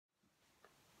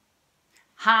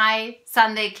Hi,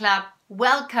 Sunday Club.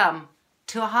 Welcome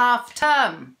to half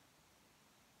term.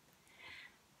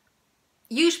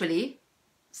 Usually,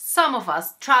 some of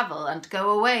us travel and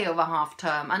go away over half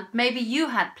term, and maybe you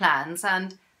had plans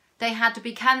and they had to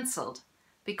be cancelled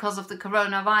because of the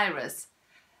coronavirus.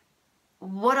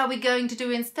 What are we going to do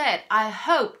instead? I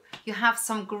hope you have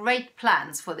some great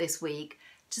plans for this week.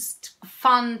 Just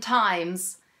fun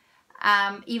times,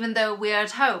 even though we're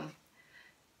at home.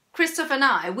 Christoph and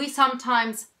I, we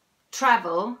sometimes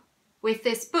travel with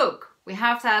this book. We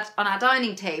have that on our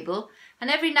dining table, and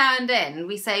every now and then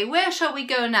we say, where shall we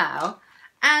go now?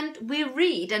 And we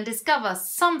read and discover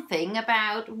something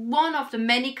about one of the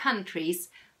many countries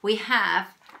we have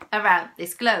around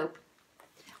this globe.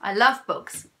 I love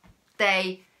books.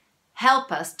 They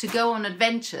help us to go on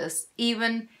adventures,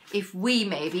 even if we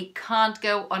maybe can't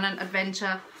go on an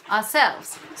adventure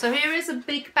ourselves. So here is a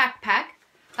big backpack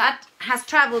that has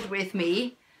traveled with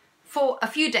me for a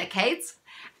few decades,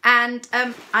 and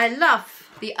I love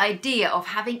the idea of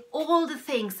having all the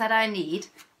things that I need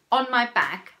on my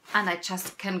back, and I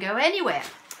just can go anywhere.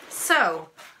 So,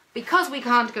 because we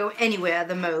can't go anywhere at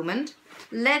the moment,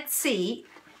 let's see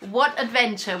what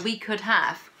adventure we could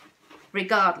have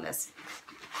regardless.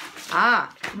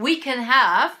 We can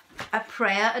have a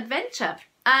prayer adventure,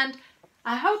 and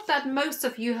I hope that most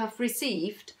of you have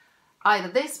received either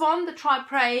this one, the Try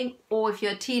Praying, or if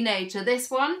you're a teenager, this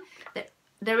one.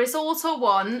 There is also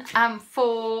one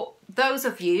for those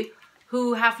of you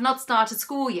who have not started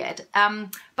school yet,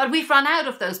 but we've run out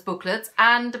of those booklets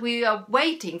and we are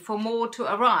waiting for more to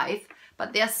arrive,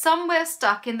 but they're somewhere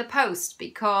stuck in the post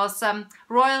because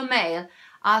Royal Mail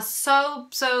are so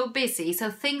busy, so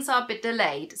things are a bit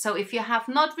delayed. So if you have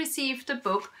not received a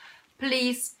book,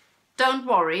 please don't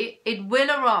worry, it will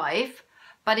arrive,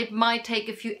 but it might take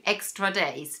a few extra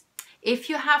days. If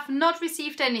you have not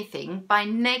received anything by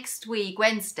next week,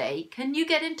 Wednesday, can you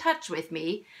get in touch with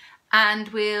me and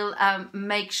we'll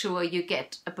make sure you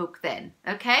get a book then,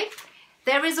 okay?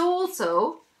 There is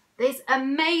also this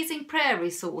amazing prayer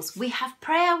resource. We have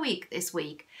Prayer Week this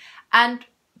week, and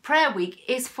Prayer Week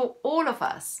is for all of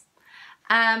us.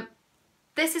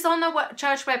 This is on the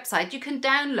church website. You can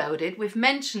download it. We've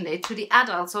mentioned it to the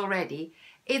adults already.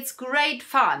 It's great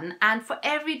fun, and for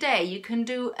every day you can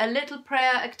do a little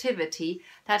prayer activity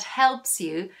that helps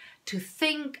you to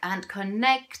think and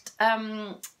connect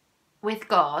with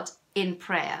God in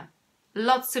prayer.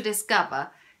 Lots to discover.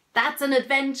 That's an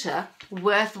adventure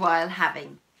worthwhile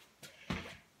having.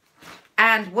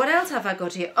 And what else have I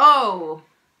got here? Oh,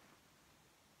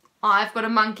 I've got a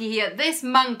monkey here. This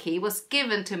monkey was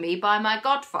given to me by my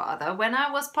godfather when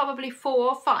I was probably 4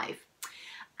 or 5.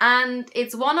 And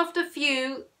it's one of the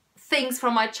few things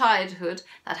from my childhood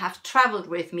that have traveled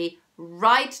with me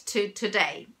right to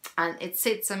today. And it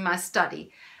sits in my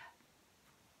study.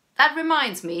 That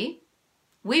reminds me,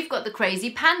 we've got the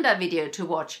Crazy Panda video to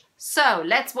watch. So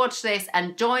let's watch this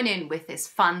and join in with this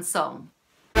fun song.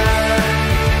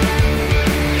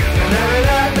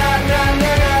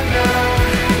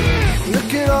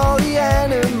 Look at all the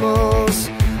animals,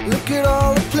 look at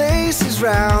all the places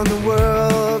round the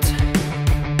world.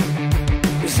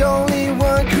 There's only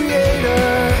one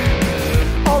creator,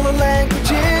 all the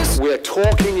languages we're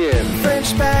talking in French,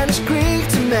 Spanish, Greek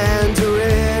to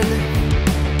Mandarin.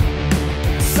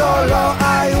 Solo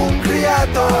hay un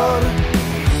creador.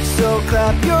 So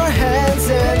clap your hands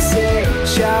and sing,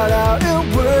 shout out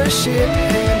and worship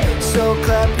him. So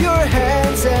clap your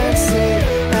hands and sing,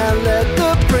 and let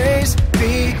the praise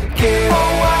begin.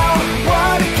 Oh wow,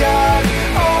 what a God,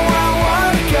 oh wow,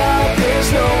 what a God.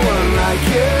 There's no one like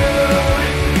you,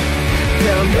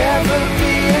 there'll never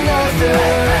be another.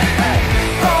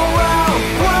 Oh wow,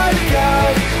 what a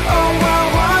God, oh wow,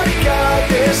 what a God.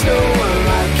 There's no one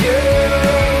like you,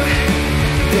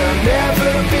 there'll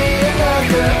never be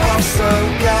another awesome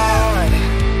God.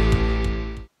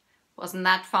 Wasn't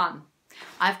that fun?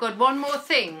 I've got one more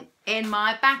thing in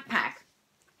my backpack.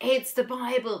 It's the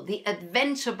Bible, the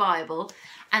Adventure Bible,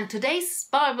 and today's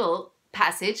Bible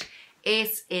passage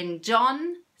is in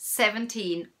John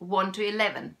 17, 1 to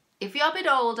 11. If you're a bit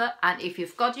older and if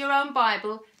you've got your own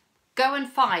Bible, go and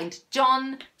find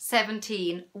John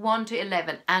 17, 1 to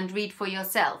 11 and read for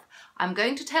yourself. I'm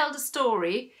going to tell the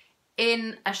story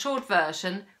in a short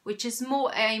version, which is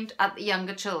more aimed at the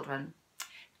younger children.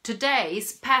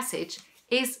 Today's passage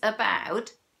is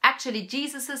about actually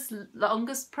Jesus's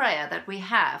longest prayer that we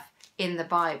have in the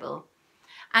Bible.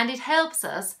 And it helps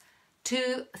us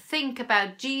to think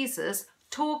about Jesus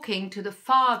talking to the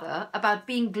Father about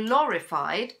being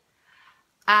glorified,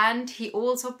 and he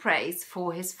also prays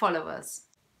for his followers.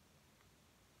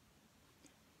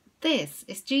 This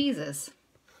is Jesus.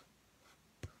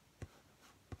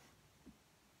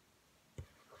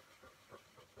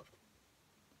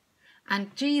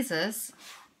 And Jesus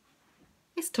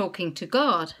is talking to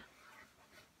God.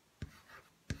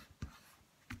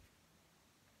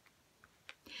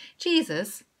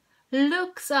 Jesus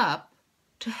looks up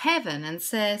to heaven and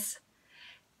says,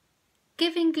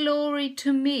 give glory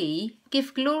to me,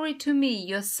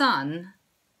 your Son,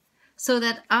 so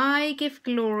that I give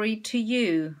glory to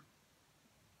you.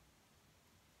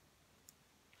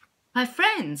 My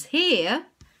friends, here,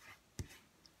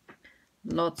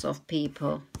 lots of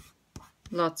people,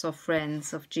 lots of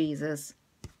friends of Jesus.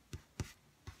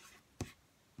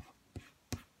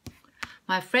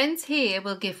 My friends here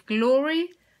will give glory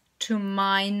to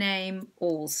my name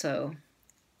also.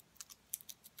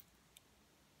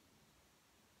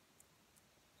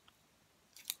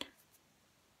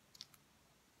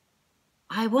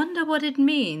 I wonder what it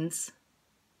means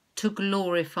to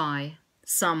glorify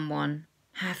someone.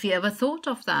 Have you ever thought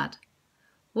of that?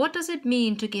 What does it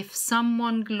mean to give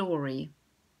someone glory?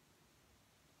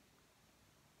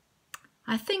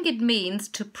 I think it means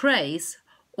to praise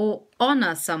or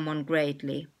honor someone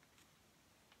greatly.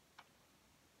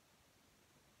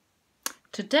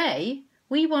 Today,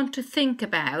 we want to think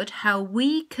about how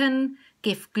we can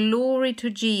give glory to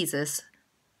Jesus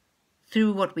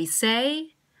through what we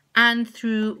say and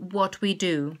through what we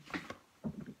do.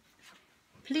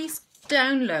 Please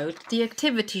download the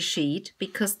activity sheet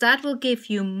because that will give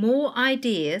you more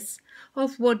ideas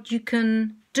of what you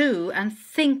can do and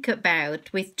think about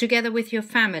together with your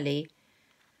family.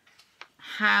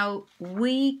 How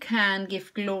we can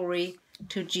give glory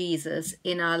to Jesus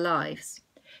in our lives.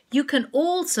 You can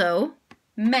also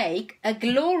make a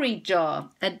glory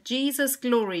jar, a Jesus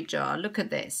glory jar. Look at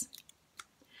this.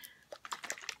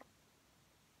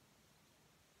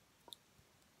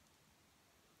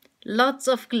 Lots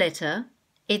of glitter.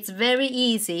 It's very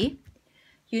easy.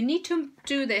 You need to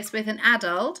do this with an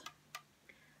adult,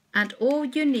 and all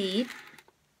you need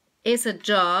is a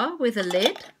jar with a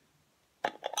lid.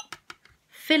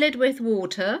 Fill it with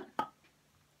water.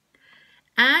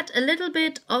 Add a little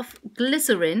bit of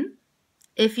glycerin.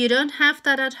 If you don't have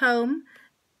that at home,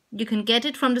 you can get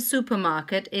it from the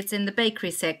supermarket. It's in the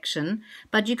bakery section.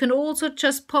 But you can also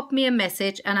just pop me a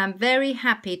message, and I'm very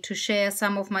happy to share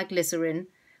some of my glycerin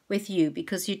with you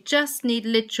because you just need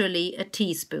literally a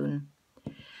teaspoon.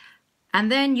 And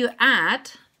then you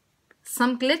add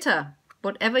some glitter,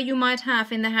 whatever you might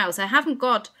have in the house. I haven't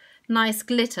got nice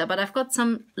glitter, but I've got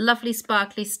some lovely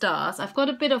sparkly stars. I've got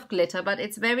a bit of glitter, but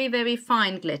it's very, very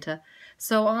fine glitter.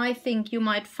 So I think you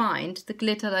might find the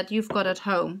glitter that you've got at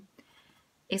home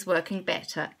is working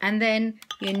better. And then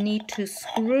you need to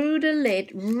screw the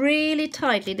lid really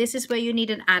tightly. This is where you need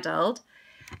an adult.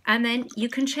 And then you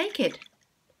can shake it.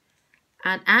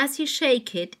 And as you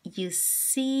shake it, you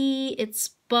see it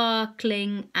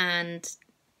sparkling and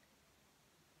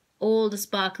all the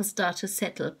sparkles start to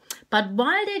settle. But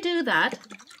while they do that,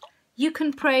 you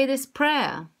can pray this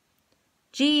prayer.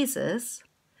 Jesus,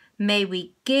 may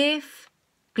we give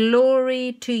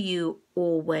glory to you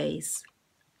always.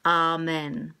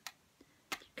 Amen.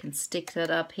 You can stick that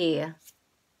up here.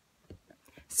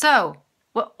 So,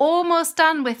 we're almost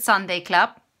done with Sunday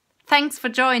Club. Thanks for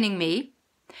joining me.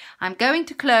 I'm going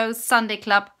to close Sunday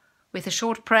Club with a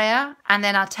short prayer, and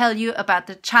then I'll tell you about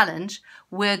the challenge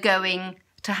we're going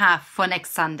to have for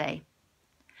next Sunday.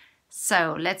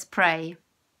 So let's pray.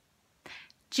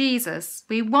 Jesus,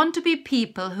 we want to be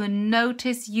people who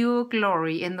notice your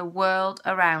glory in the world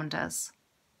around us.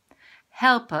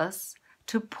 Help us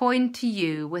to point to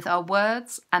you with our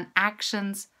words and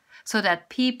actions so that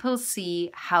people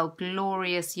see how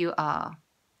glorious you are.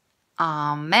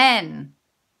 Amen.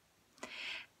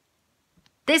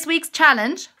 This week's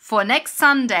challenge for next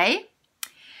Sunday,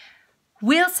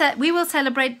 we will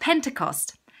celebrate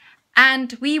Pentecost,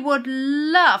 and we would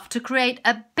love to create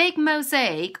a big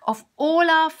mosaic of all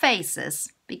our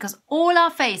faces because all our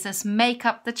faces make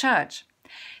up the church.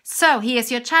 So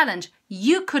here's your challenge.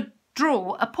 You could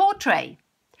draw a portrait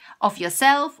of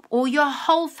yourself or your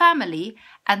whole family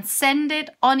and send it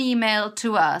on email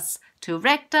to us to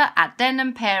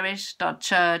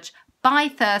rector@denhamparish.church by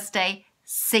Thursday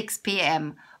 6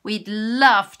 p.m. We'd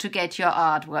love to get your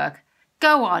artwork.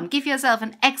 Go on, give yourself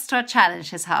an extra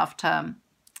challenge this half term.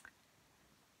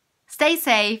 Stay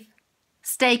safe,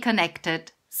 stay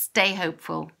connected, stay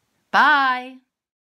hopeful. Bye.